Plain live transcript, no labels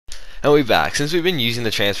And we're back. Since we've been using the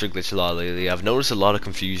transfer glitch a lot lately, I've noticed a lot of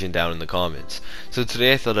confusion down in the comments. So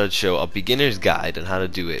today I thought I'd show a beginner's guide on how to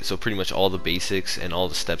do it, so pretty much all the basics and all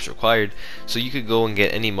the steps required, so you could go and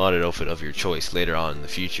get any modded outfit of your choice later on in the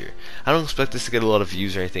future. I don't expect this to get a lot of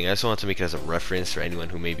views or anything, I just want to make it as a reference for anyone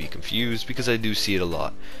who may be confused, because I do see it a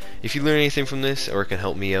lot. If you learn anything from this, or it can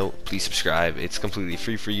help me out, please subscribe. It's completely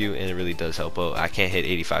free for you, and it really does help out. I can't hit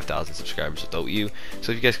 85,000 subscribers without you,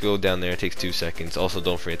 so if you guys could go down there, it takes 2 seconds. Also,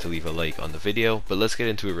 don't forget to leave a like on the video, but let's get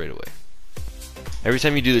into it right away. Every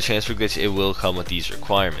time you do the transfer glitch, it will come with these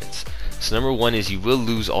requirements. So number one is you will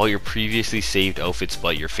lose all your previously saved outfits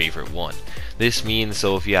but your favorite one. This means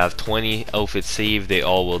so if you have 20 outfits saved, they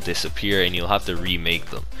all will disappear and you'll have to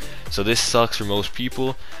remake them. So this sucks for most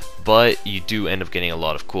people, but you do end up getting a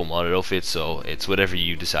lot of cool modded outfits, so it's whatever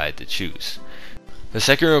you decide to choose. The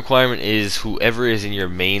second requirement is whoever is in your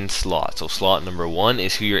main slot. So slot number 1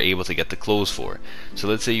 is who you're able to get the clothes for. So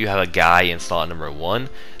let's say you have a guy in slot number 1.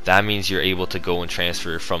 That means you're able to go and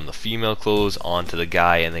transfer from the female clothes onto the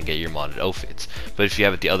guy and then get your modded outfits. But if you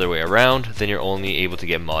have it the other way around, then you're only able to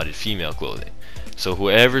get modded female clothing. So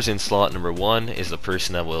whoever's in slot number 1 is the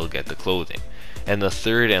person that will get the clothing. And the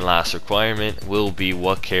third and last requirement will be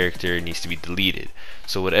what character needs to be deleted.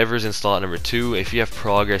 So whatever's in slot number 2, if you have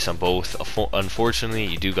progress on both, unfortunately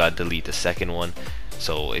you do gotta delete the second one.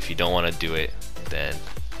 So if you don't want to do it, then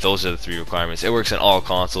those are the 3 requirements. It works on all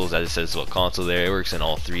consoles, as it says what console there. It works on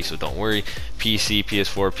all 3, so don't worry. PC,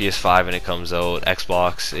 PS4, PS5 when it comes out,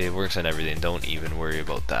 Xbox, it works on everything. Don't even worry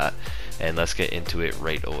about that. And let's get into it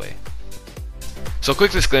right away. So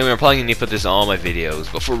quick disclaimer, I'm probably going to need to put this on all my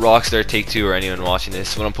videos, but for Rockstar, Take-Two, or anyone watching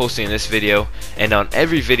this, what I'm posting in this video, and on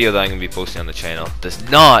every video that I'm going to be posting on the channel, does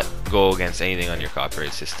not go against anything on your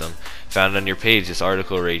copyright system. Found on your page, this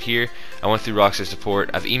article right here. I went through Rockstar support.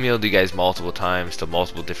 I've emailed you guys multiple times to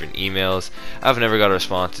multiple different emails. I've never got a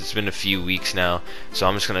response. It's been a few weeks now, so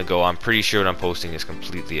I'm just going to go. I'm pretty sure what I'm posting is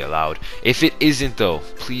completely allowed. If it isn't though,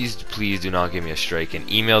 please do not give me a strike and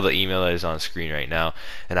email the email that is on screen right now,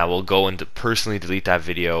 and I will go and personally delete that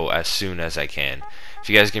video as soon as I can. If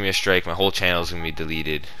you guys give me a strike, my whole channel is going to be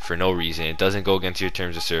deleted for no reason. It doesn't go against your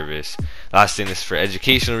terms of service. Last thing, this is for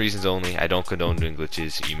educational reasons only. I don't condone doing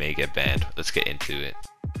glitches. You may get banned. Let's get into it.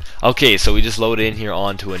 Okay, so we just loaded in here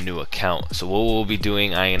onto a new account. So what we'll be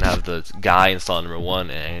doing, I'm gonna have the guy in slot number 1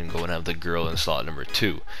 and I'm gonna have the girl in slot number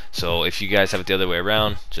 2. So if you guys have it the other way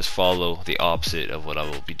around, just follow the opposite of what I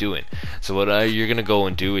will be doing. So what you're gonna go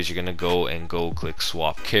and do is you're gonna go click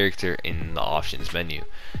swap character in the options menu.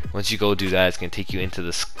 Once you go do that, it's gonna take you into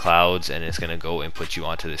the clouds and it's gonna go and put you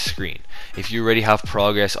onto the screen. If you already have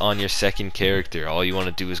progress on your second character, all you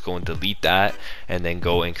want to do is go and delete that and then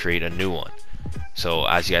go and create a new one. So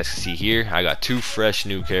as you guys can see here, I got 2 fresh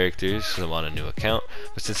new characters because I'm on a new account.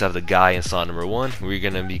 But since I have the guy in slot number 1, we're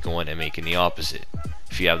going to be going and making the opposite.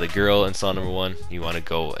 If you have the girl in slot number 1, you want to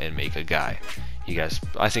go and make a guy.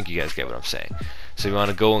 I think you guys get what I'm saying. So you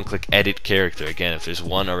want to go and click edit character. Again, if there's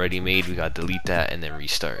one already made, we got to delete that and then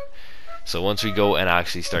restart. So once we go and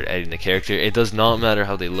actually start editing the character, it does not matter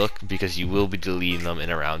how they look because you will be deleting them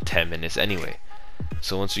in around 10 minutes anyway.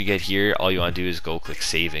 So once we get here, all you want to do is go click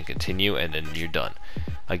save and continue and then you're done.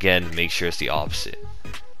 Again, make sure it's the opposite.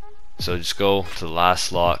 So just go to the last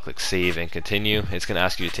slot, click save and continue. It's going to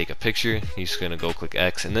ask you to take a picture. You're just going to go click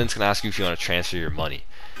X and then it's going to ask you if you want to transfer your money.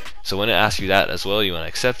 So when it asks you that as well, you want to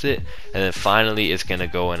accept it. And then finally it's going to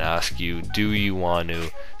go and ask you, do you want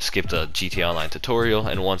to skip the GTA Online tutorial?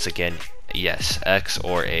 And once again, yes, X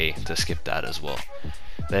or A to skip that as well.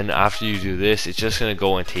 Then after you do this, it's just going to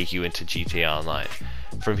go and take you into GTA Online.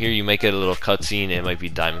 From here you might get a little cutscene. It might be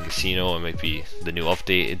Diamond Casino, it might be the new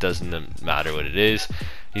update. It doesn't matter what it is.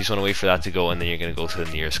 You just want to wait for that to go and then you're going to go to the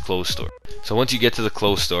nearest clothes store. So once you get to the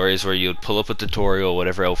clothes store is where you would pull up a tutorial,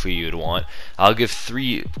 whatever outfit you would want. I'll give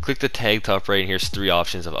 3, click the tag top right and here's 3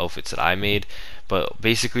 options of outfits that I made. But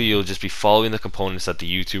basically you'll just be following the components that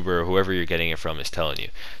the YouTuber or whoever you're getting it from is telling you.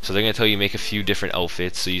 So they're going to tell you make a few different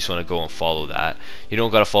outfits, so you just want to go and follow that. You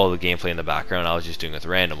don't got to follow the gameplay in the background. I was just doing it with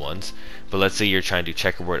random ones. But let's say you're trying to do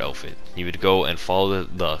checkerboard outfit. You would go and follow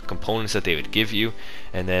the components that they would give you,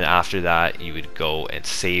 and then after that you would go and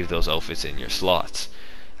save those outfits in your slots.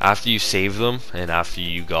 After you save them and after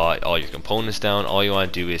you got all your components down, all you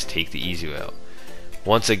want to do is take the easy way out.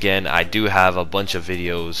 Once again, I do have a bunch of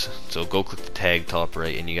videos, so go click the tag top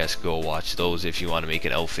right and you guys can go watch those if you want to make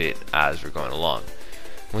an outfit as we're going along.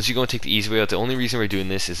 Once you go and take the easy way out, the only reason we're doing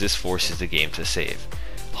this is this forces the game to save.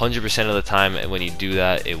 100% of the time when you do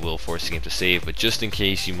that, it will force the game to save, but just in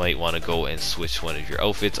case you might want to go and switch one of your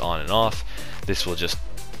outfits on and off, this will just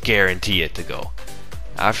guarantee it to go.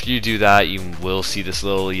 After you do that, you will see this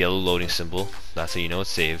little yellow loading symbol. That's how you know it's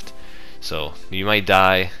saved. So you might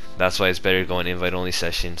die. That's why it's better to go in invite only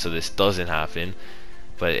session so this doesn't happen,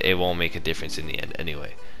 but it won't make a difference in the end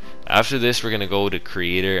anyway. After this, we're going to go to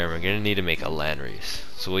creator and we're going to need to make a LAN race.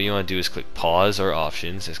 So what you want to do is click pause or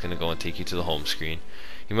options. It's going to go and take you to the home screen.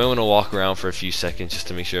 You might want to walk around for a few seconds just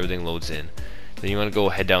to make sure everything loads in. Then you want to go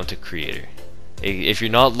head down to creator. If you're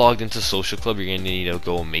not logged into social club, you're going to need to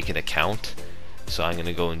go and make an account. So I'm going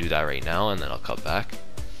to go and do that right now, and then I'll cut back.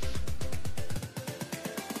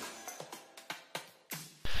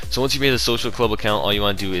 So once you made a social club account, all you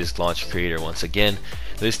want to do is launch creator once again.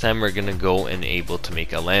 This time we're going to go and able to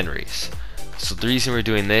make a LAN race. So the reason we're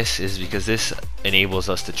doing this is because this enables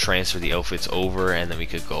us to transfer the outfits over, and then we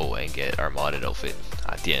could go and get our modded outfit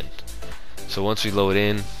at the end. So once we load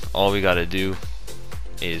in, all we got to do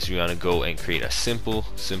is we want to go and create a simple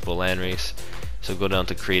LAN race. So go down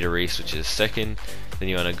to create a race, which is second. Then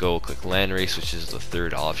you want to go click LAN race, which is the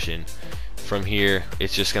third option. From here,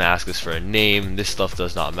 it's just going to ask us for a name. This stuff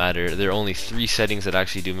does not matter. There are only 3 settings that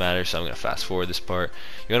actually do matter, so I'm going to fast forward this part.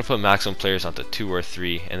 You're going to put maximum players onto 2 or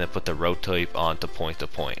 3, and then put the route type onto point to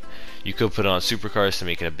point. You could put it on supercars to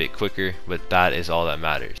make it a bit quicker, but that is all that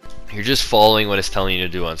matters. You're just following what it's telling you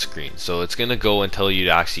to do on screen. So it's going to go and tell you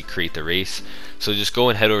to actually create the race. So just go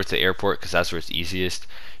and head over to the airport because that's where it's easiest.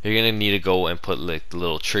 You're going to need to go and put like the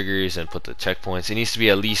little triggers and put the checkpoints. It needs to be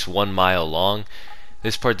at least 1 mile long.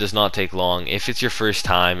 This part does not take long. If it's your first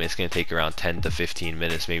time, it's going to take around 10 to 15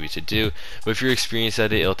 minutes maybe to do. But if you're experienced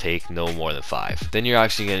at it, it'll take no more than 5. Then you're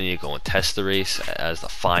actually going to need to go and test the race as the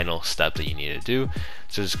final step that you need to do.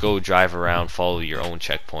 So just go drive around, follow your own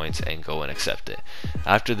checkpoints, and go and accept it.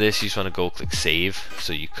 After this, you just want to go click save.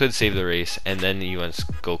 So you could save the race, and then you want to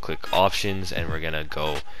go click options, and we're going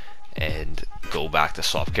to go back to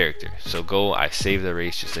swap character. So I save the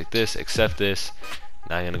race just like this, accept this.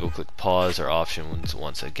 Now I'm going to go click pause or options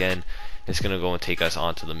once again. It's going to go and take us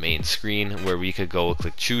onto the main screen where we could go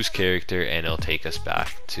click choose character, and it'll take us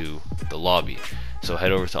back to the lobby. So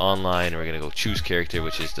head over to online, and we're going to go choose character,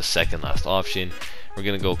 which is the second last option. We're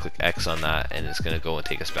going to go click X on that, and it's going to go and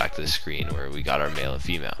take us back to the screen where we got our male and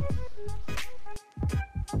female.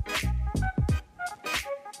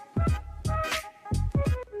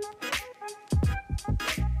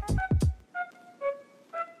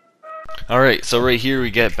 Alright, so right here we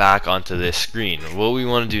get back onto this screen. What we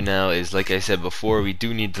want to do now is, like I said before, we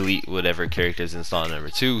do need to delete whatever character is installed number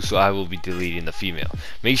 2, so I will be deleting the female.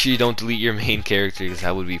 Make sure you don't delete your main character, because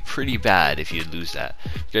that would be pretty bad if you lose that.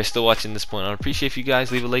 If you guys still watching this point, I'd appreciate if you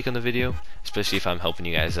guys leave a like on the video, especially if I'm helping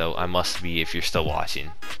you guys out. I must be if you're still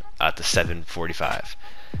watching at the 7:45.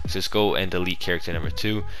 So just go and delete character number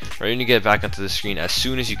 2. Right when you get back onto the screen, as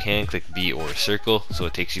soon as you can, click B or circle, so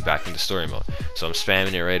it takes you back into story mode. So I'm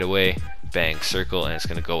spamming it right away. Bang, circle, and it's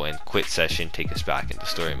going to go and quit session, take us back into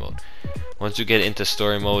story mode. Once you get into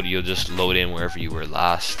story mode, you'll just load in wherever you were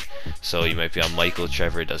last. So you might be on Michael,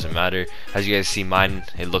 Trevor, it doesn't matter. As you guys see, mine,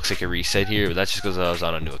 it looks like a reset here, but that's just because I was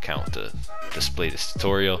on a new account to display this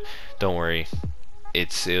tutorial. Don't worry,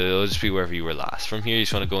 it'll just be wherever you were last. From here, you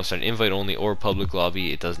just want to go and start an invite only or public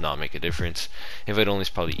lobby. It does not make a difference. Invite only is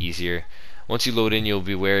probably easier. Once you load in, you'll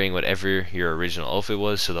be wearing whatever your original outfit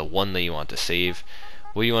was, so the one that you want to save.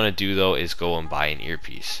 What you want to do though is go and buy an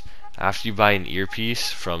earpiece. After you buy an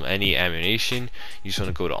earpiece from any ammunition, you just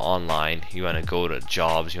want to go to online, you want to go to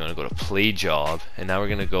jobs, you want to go to play job, and now we're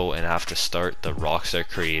going to go and have to start the Rockstar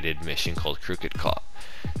created mission called Crooked Cop.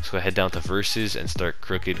 So head down to versus and start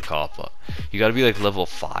Crooked Cop up. You got to be like level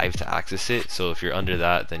 5 to access it, so if you're under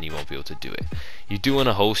that, then you won't be able to do it. You do want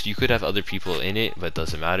to host, you could have other people in it, but it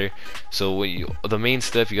doesn't matter. So the main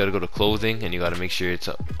step, you got to go to clothing, and you got to make sure it's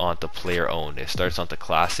on the player owned. It starts on the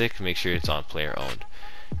classic, make sure it's on player owned.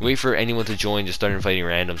 Wait for anyone to join, just start inviting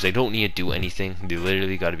randoms. They don't need to do anything, they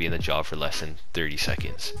literally got to be in the job for less than 30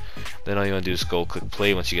 seconds. Then all you want to do is go click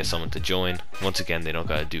play once you get someone to join. Once again, they don't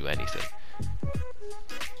got to do anything.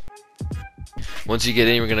 Once you get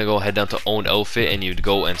in, we're going to go head down to owned outfit, and you'd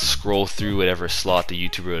go and scroll through whatever slot the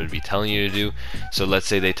YouTuber would be telling you to do. So let's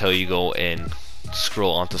say they tell you go and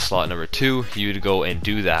scroll onto slot number 2, you would go and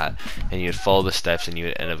do that, and you'd follow the steps, and you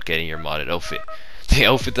would end up getting your modded outfit. The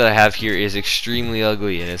outfit that I have here is extremely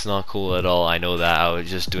ugly, and it's not cool at all. I know that. I was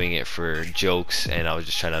just doing it for jokes, and I was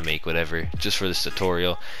just trying to make whatever just for this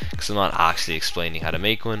tutorial, because I'm not actually explaining how to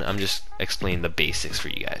make one. I'm just explaining the basics for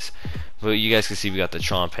you guys. But you guys can see we got the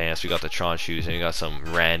Tron pants, we got the Tron shoes, and we got some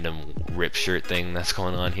random rip shirt thing that's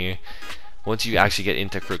going on here. Once you actually get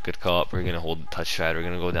into Crooked Cop, we're going to hold the touchpad, we're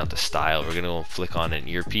going to go down to style, we're going to go flick on an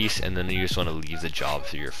earpiece, and then you just want to leave the job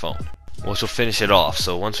through your phone. which will finish it off.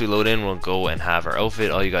 So once we load in, we'll go and have our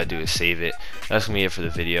outfit. All you gotta do is save it. That's gonna be it for the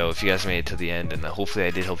video. If you guys made it to the end, and hopefully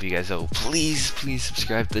I did help you guys out, please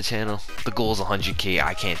subscribe to the channel. The goal is 100k.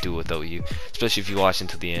 I can't do it without you, especially if you watch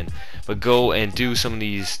until the end. But go and do some of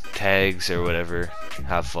these tags or whatever.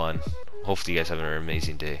 Have fun. Hopefully you guys have an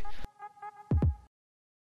amazing day.